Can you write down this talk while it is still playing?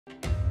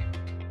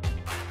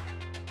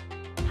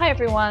Hi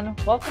everyone,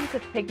 welcome to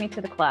Take Me to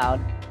the Cloud.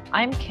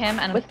 I'm Kim,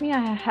 and with me I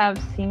have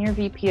Senior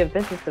VP of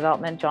Business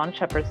Development John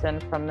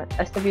Shepperson from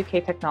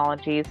SWK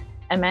Technologies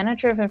and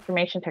Manager of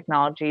Information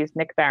Technologies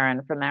Nick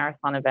Barron from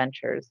Marathon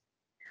Adventures.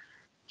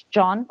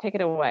 John, take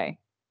it away.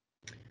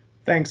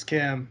 Thanks,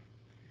 Kim.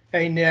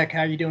 Hey Nick, how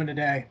are you doing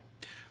today?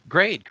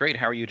 Great.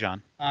 How are you,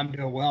 John? I'm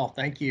doing well,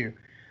 thank you.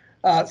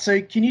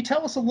 So can you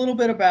tell us a little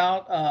bit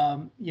about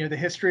the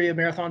history of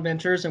Marathon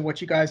Ventures and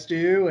what you guys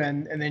do,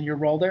 and then your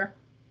role there?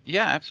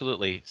 Yeah,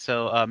 absolutely.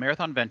 So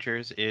Marathon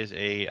Ventures is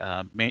a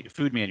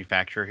food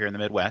manufacturer here in the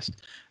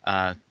Midwest,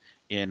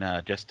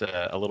 in just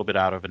a little bit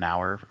out of an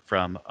hour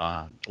from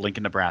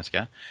Lincoln,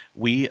 Nebraska.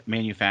 We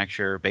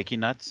manufacture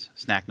baking nuts,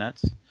 snack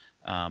nuts,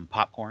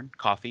 popcorn,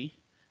 coffee,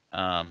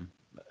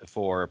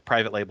 for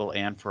private label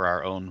and for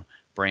our own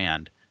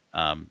brand.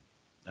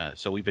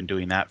 So we've been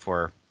doing that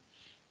for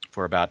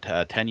about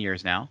 10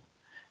 years now.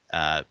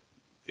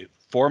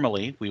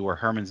 Formerly, we were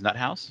Herman's Nut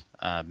House,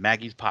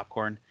 Maggie's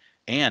Popcorn,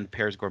 and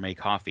Pear's Gourmet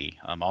Coffee.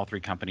 All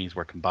three companies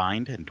were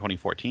combined in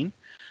 2014,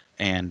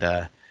 and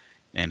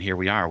here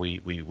we are.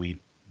 We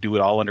do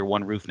it all under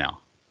one roof now.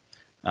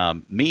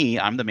 I'm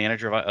the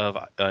manager of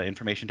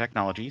Information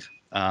Technologies.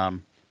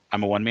 I'm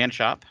a one-man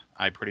shop.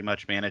 I pretty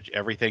much manage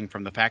everything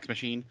from the fax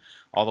machine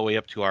all the way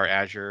up to our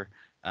Azure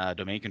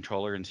domain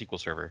controller and SQL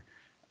Server.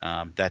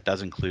 That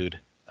does include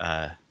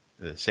the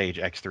Sage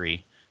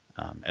X3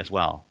 as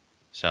well.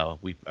 So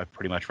I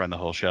pretty much run the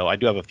whole show. I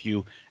do have a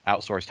few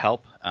outsourced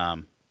help,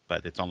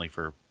 but it's only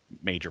for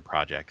major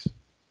projects.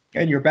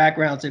 And your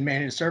background's in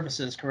managed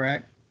services,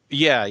 correct?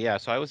 Yeah.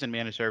 So I was in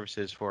managed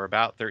services for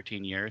about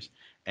 13 years,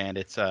 and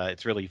it's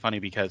really funny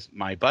because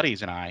my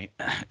buddies and I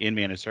in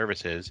managed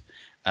services,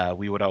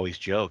 we would always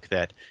joke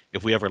that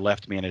if we ever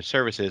left managed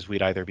services,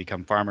 we'd either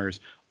become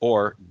farmers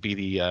or be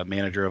the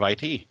manager of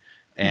IT.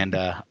 And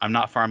I'm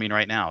not farming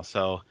right now,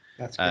 so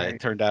it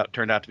turned out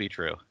to be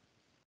true.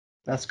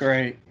 That's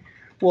great.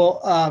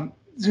 Well,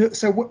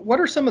 so what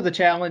are some of the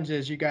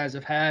challenges you guys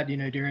have had,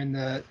 during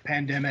the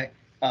pandemic?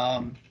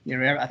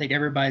 I think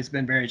everybody's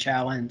been very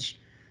challenged.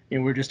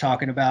 We're just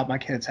talking about my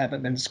kids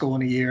haven't been to school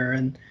in a year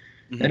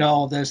and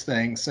all of those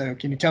things. So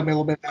can you tell me a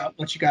little bit about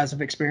what you guys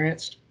have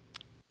experienced?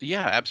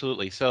 Yeah,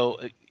 absolutely. So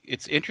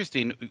it's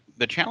interesting.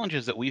 The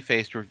challenges that we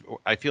faced,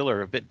 I feel,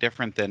 are a bit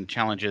different than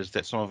challenges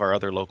that some of our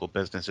other local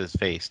businesses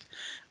faced.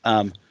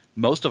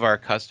 Most of our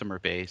customer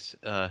base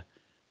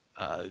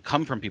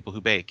come from people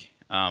who bake,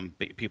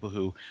 people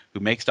who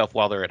make stuff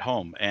while they're at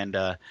home. And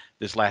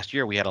this last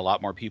year, we had a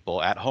lot more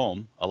people at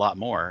home, a lot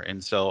more.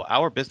 And so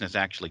our business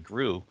actually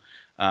grew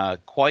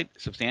quite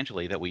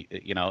substantially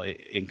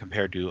in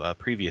compared to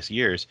previous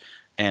years.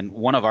 And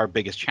one of our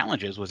biggest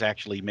challenges was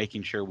actually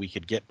making sure we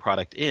could get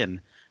product in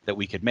that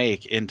we could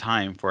make in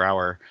time for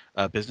our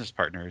business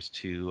partners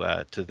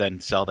to then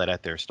sell that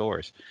at their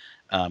stores.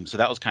 So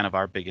that was kind of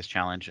our biggest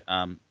challenge.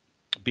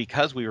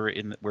 Because we're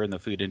in the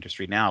food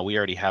industry now, we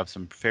already have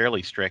some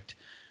fairly strict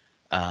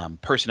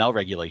personnel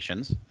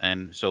regulations,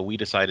 and so we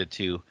decided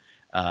to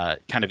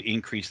kind of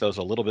increase those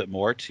a little bit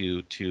more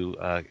to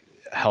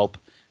help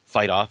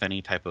fight off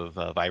any type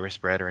of virus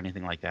spread or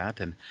anything like that.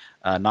 And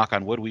knock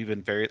on wood, we've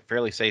been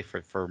fairly safe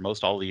for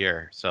most all the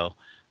year. So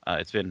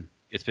it's been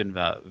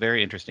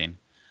very interesting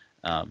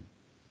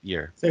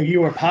year. So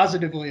you were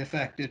positively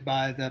affected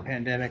by the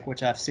pandemic,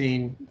 which I've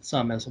seen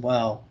some as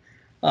well.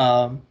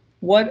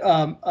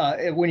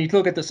 When you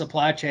look at the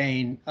supply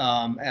chain,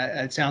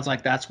 it sounds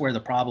like that's where the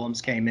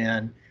problems came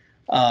in.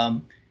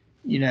 Can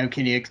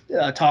you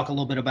talk a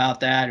little bit about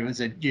that? Was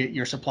it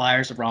your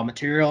suppliers of raw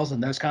materials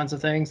and those kinds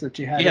of things that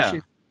you had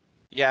issues?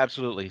 Yeah,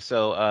 absolutely.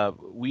 So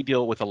we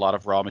deal with a lot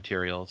of raw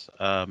materials,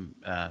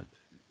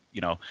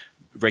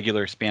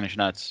 regular Spanish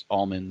nuts,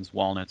 almonds,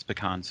 walnuts,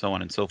 pecans, so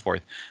on and so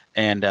forth.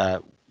 And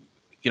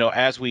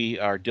as we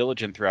are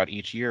diligent throughout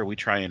each year, we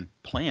try and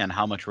plan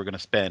how much we're going to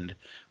spend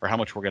or how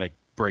much we're going to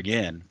bring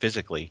in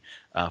physically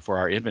for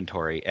our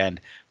inventory. And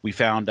we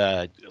found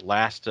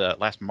last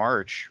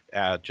March,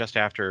 just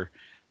after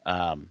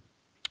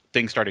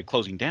things started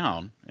closing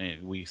down,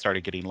 we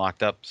started getting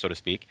locked up, so to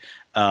speak,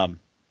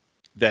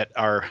 that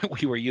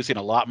we were using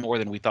a lot more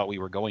than we thought we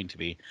were going to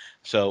be.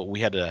 So we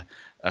had to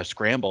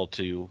scramble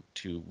to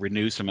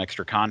renew some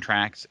extra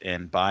contracts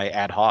and buy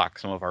ad hoc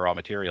some of our raw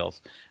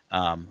materials,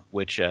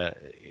 which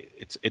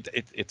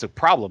it's a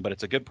problem, but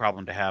it's a good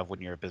problem to have when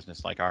you're a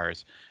business like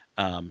ours.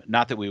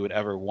 Not that we would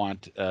ever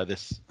want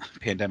this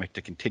pandemic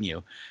to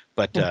continue,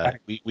 but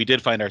we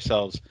did find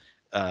ourselves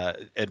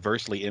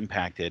adversely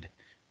impacted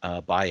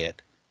by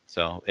it.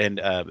 So,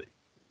 and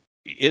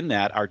in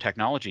that, our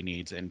technology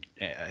needs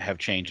have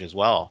changed as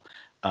well.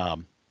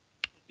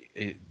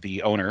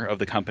 The owner of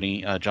the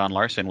company, John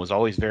Larson, was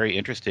always very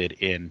interested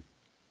in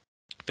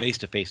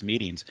face-to-face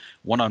meetings,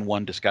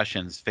 one-on-one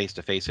discussions,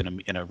 face-to-face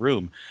in a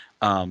room,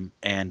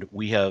 and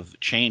we have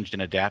changed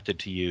and adapted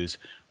to use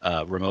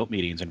remote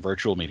meetings and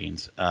virtual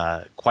meetings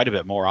quite a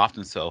bit more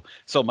often. So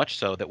much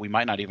so that we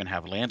might not even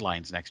have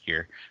landlines next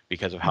year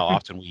because of how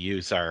often we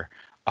use our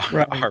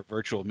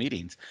virtual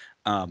meetings.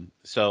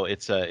 So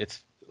it's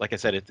like I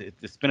said,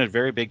 it's been a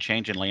very big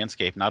change in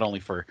landscape, not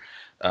only for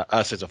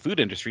us as a food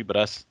industry, but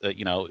us,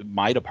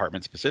 my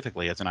department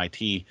specifically as an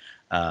IT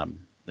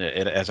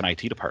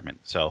department.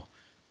 So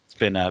it's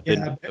been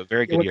been a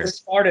very good when year. this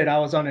started, I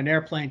was on an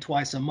airplane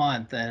twice a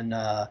month, and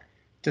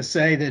to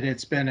say that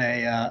it's been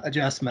a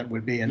adjustment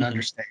would be an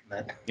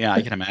understatement. Yeah,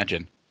 I can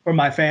imagine. For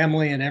my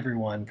family and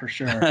everyone, for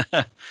sure.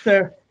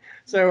 So,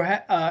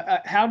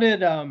 how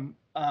did your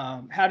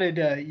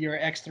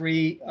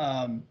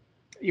X3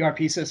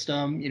 ERP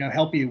system,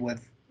 help you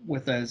with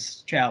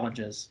those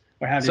challenges,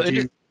 or how So did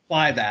you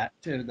apply that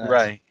to those?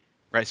 Right.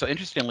 So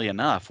interestingly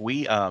enough,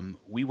 we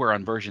were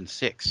on version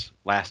 6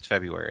 last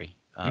February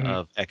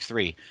of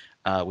X3,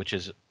 which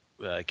is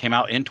came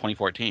out in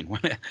 2014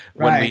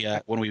 when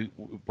we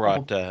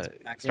brought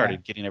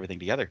started getting everything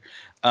together,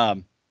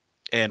 and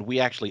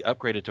we actually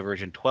upgraded to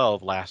version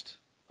 12 last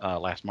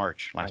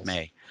March, last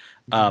May.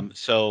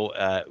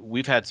 So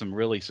we've had some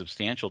really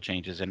substantial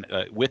changes, and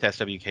with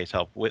SWK's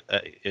help,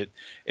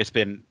 it's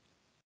been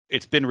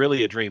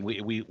really a dream.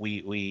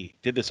 We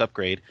did this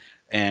upgrade,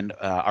 and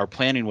our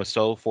planning was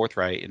so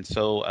forthright and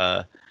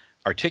so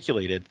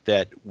articulated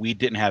that we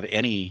didn't have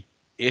any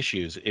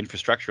issues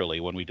infrastructurally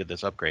when we did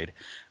this upgrade.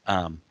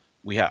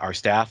 We had our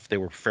staff; they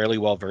were fairly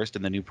well versed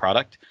in the new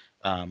product.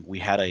 We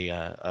had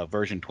a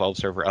version 12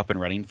 server up and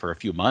running for a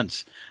few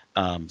months,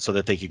 so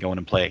that they could go in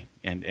and play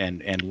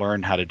and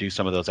learn how to do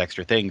some of those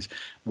extra things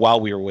while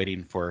we were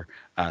waiting for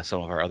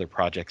some of our other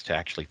projects to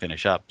actually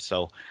finish up.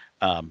 So.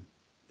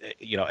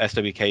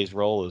 SWK's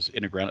role is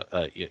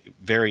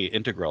very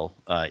integral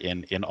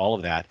in all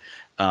of that.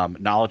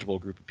 Knowledgeable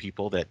group of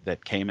people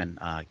that came and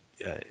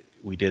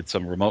we did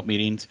some remote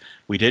meetings.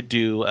 We did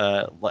do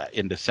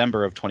in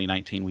December of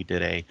 2019. We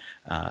did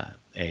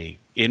a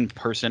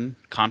in-person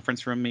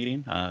conference room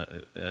meeting,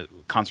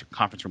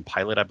 conference room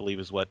pilot, I believe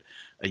is what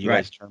you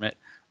guys term it.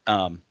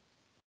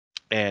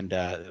 And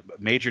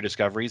major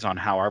discoveries on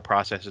how our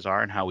processes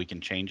are and how we can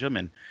change them.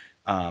 And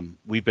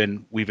we've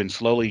been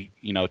slowly,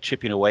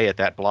 chipping away at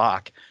that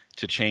block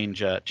to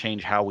change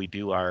how we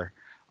do our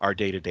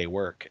day-to-day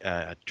work,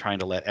 trying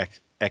to let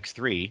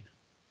X3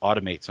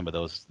 automate some of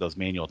those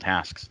manual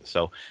tasks.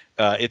 So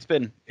it's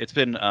been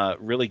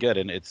really good,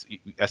 and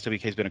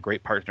SWK has been a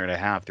great partner to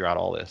have throughout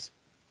all this.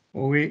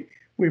 Well, we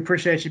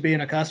appreciate you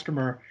being a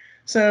customer.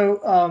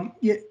 So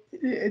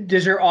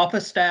does your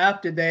office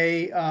staff, did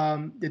they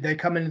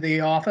come into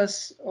the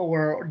office,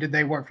 or did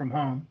they work from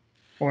home,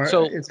 or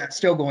is that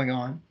still going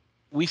on?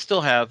 We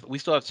still have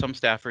some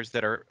staffers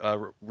that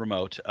are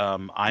remote.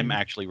 I'm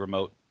actually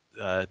remote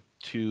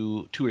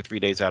 2 or 3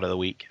 days out of the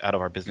week, out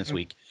of our business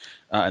week,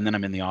 and then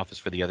I'm in the office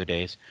for the other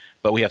days.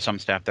 But we have some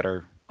staff that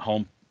are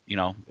home.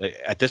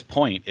 At this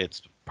point,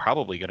 it's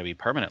probably going to be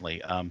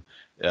permanently.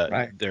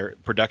 Their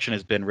production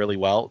has been really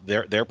well.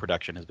 Their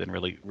production has been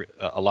really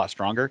a lot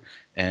stronger,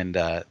 and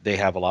they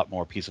have a lot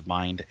more peace of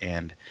mind,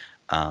 and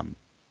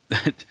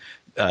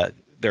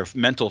their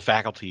mental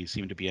faculties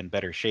seem to be in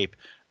better shape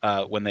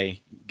when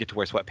they get to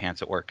wear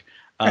sweatpants at work.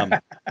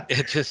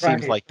 It just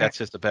seems like that's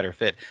just a better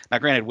fit. Now,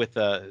 granted,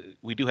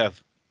 we do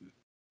have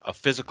a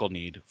physical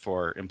need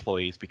for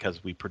employees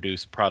because we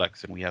produce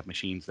products and we have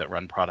machines that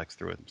run products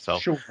through them. So,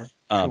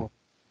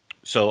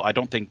 so I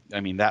don't think,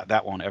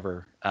 that won't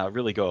ever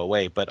really go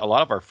away. But a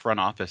lot of our front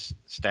office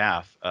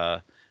staff,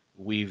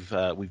 we've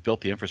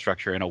built the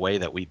infrastructure in a way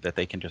that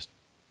they can just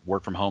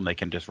work from home. They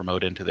can just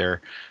remote into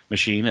their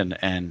machine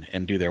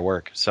and do their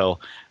work. So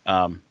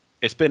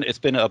it's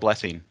been a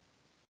blessing,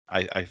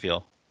 I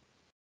feel.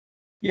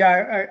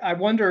 Yeah, I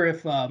wonder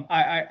if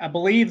I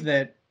believe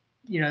that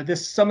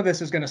some of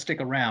this is going to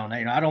stick around.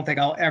 I don't think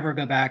I'll ever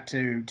go back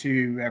to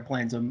 2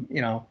 airplanes, 2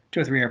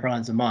 or 3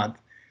 airplanes a month.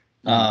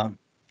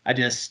 I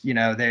just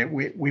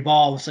we've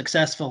all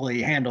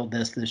successfully handled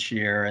this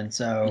year, and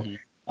so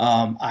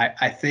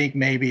I think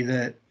maybe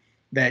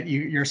that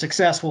your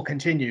success will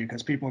continue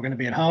because people are going to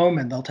be at home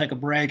and they'll take a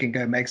break and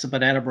go make some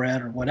banana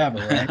bread or whatever,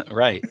 right?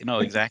 Right. No,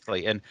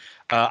 exactly. And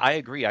I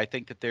agree. I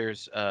think that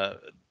there's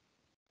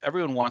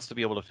everyone wants to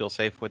be able to feel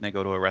safe when they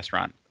go to a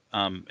restaurant,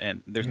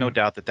 and there's no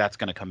doubt that that's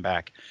going to come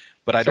back.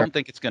 But I don't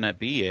think it's going to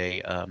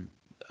be an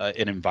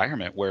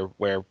environment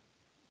where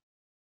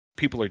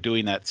people are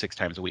doing that 6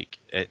 times a week.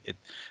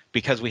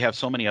 Because we have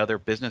so many other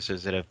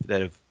businesses that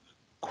have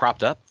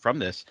cropped up from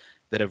this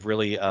that have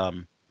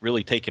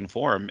really taken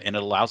form, and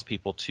it allows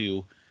people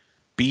to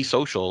be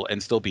social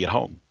and still be at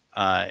home.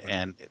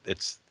 And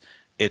it's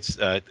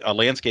a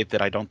landscape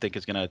that I don't think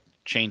is going to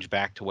change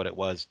back to what it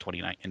was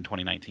in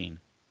 2019.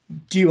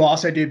 Do you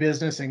also do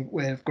business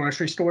with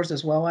grocery stores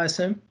as well, I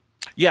assume?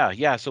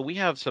 Yeah. So we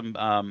have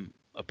some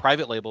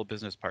private label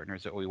business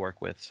partners that we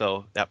work with.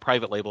 So that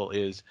private label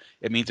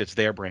it means it's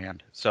their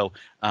brand. So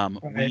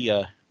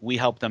we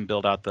help them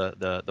build out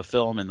the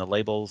film and the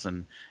labels,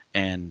 and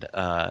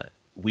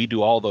we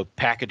do all the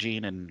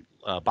packaging and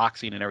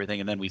boxing and everything,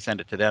 and then we send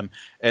it to them,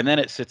 and then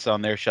it sits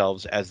on their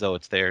shelves as though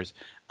it's theirs.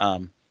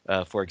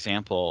 For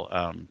example,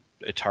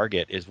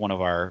 Target is one of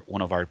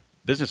our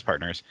business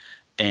partners,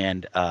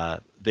 and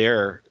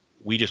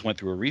we just went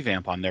through a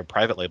revamp on their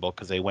private label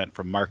because they went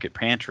from Market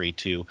Pantry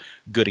to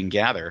Good and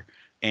Gather.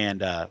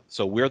 And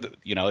so we're the,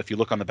 you know, if you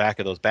look on the back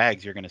of those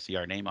bags, you're going to see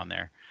our name on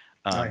there.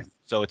 Nice.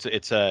 So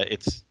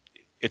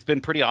it's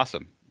been pretty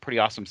awesome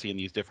seeing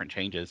these different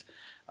changes.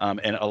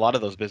 And a lot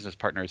of those business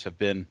partners have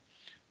been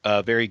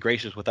very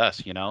gracious with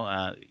us. You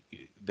know,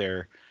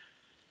 their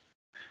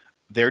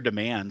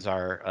demands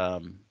are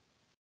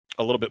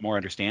a little bit more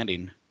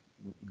understanding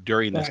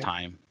during this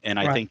time, and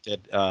I think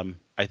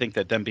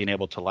that them being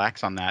able to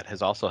lax on that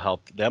has also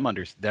helped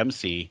them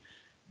see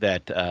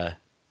that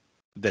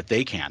that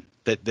they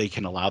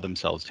can allow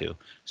themselves to.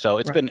 So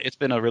it's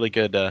been a really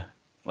good,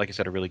 like I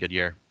said, a really good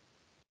year.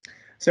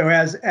 So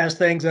as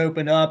things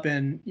open up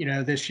and, you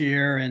know, this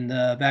year and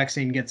the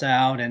vaccine gets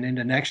out and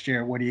into next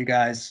year, what do you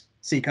guys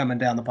see coming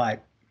down the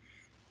pipe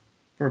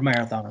for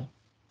Marathon?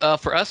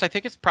 For us, I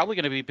think it's probably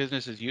going to be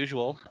business as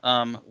usual.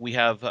 We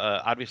have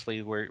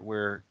obviously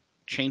we're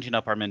changing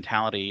up our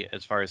mentality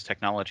as far as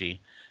technology.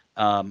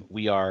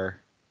 We are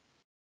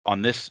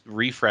on this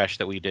refresh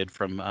that we did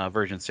from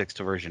version 6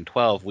 to version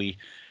 12. We've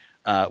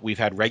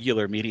had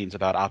regular meetings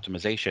about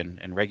optimization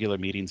and regular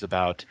meetings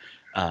about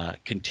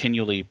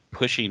continually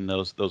pushing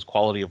those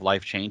quality of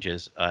life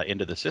changes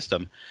into the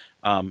system.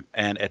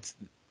 And it's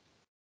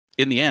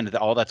in the end,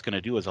 all that's going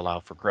to do is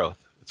allow for growth.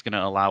 It's going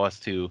to allow us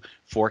to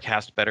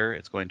forecast better.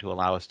 It's going to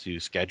allow us to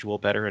schedule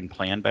better and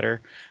plan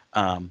better,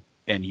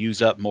 and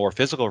use up more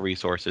physical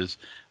resources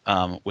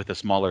with a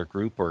smaller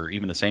group or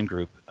even the same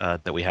group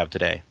that we have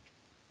today.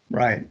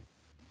 Right.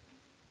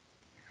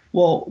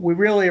 Well, we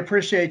really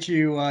appreciate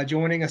you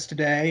joining us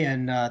today,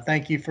 and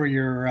thank you for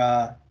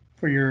your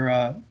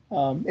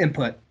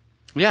input.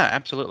 Yeah,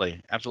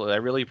 absolutely. Absolutely. I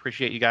really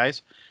appreciate you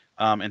guys,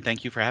 and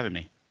thank you for having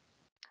me.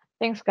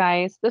 Thanks,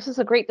 guys. This is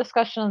a great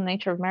discussion on the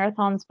nature of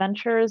Marathon's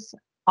ventures,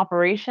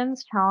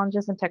 operations,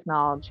 challenges, and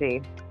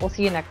technology. We'll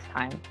see you next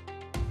time.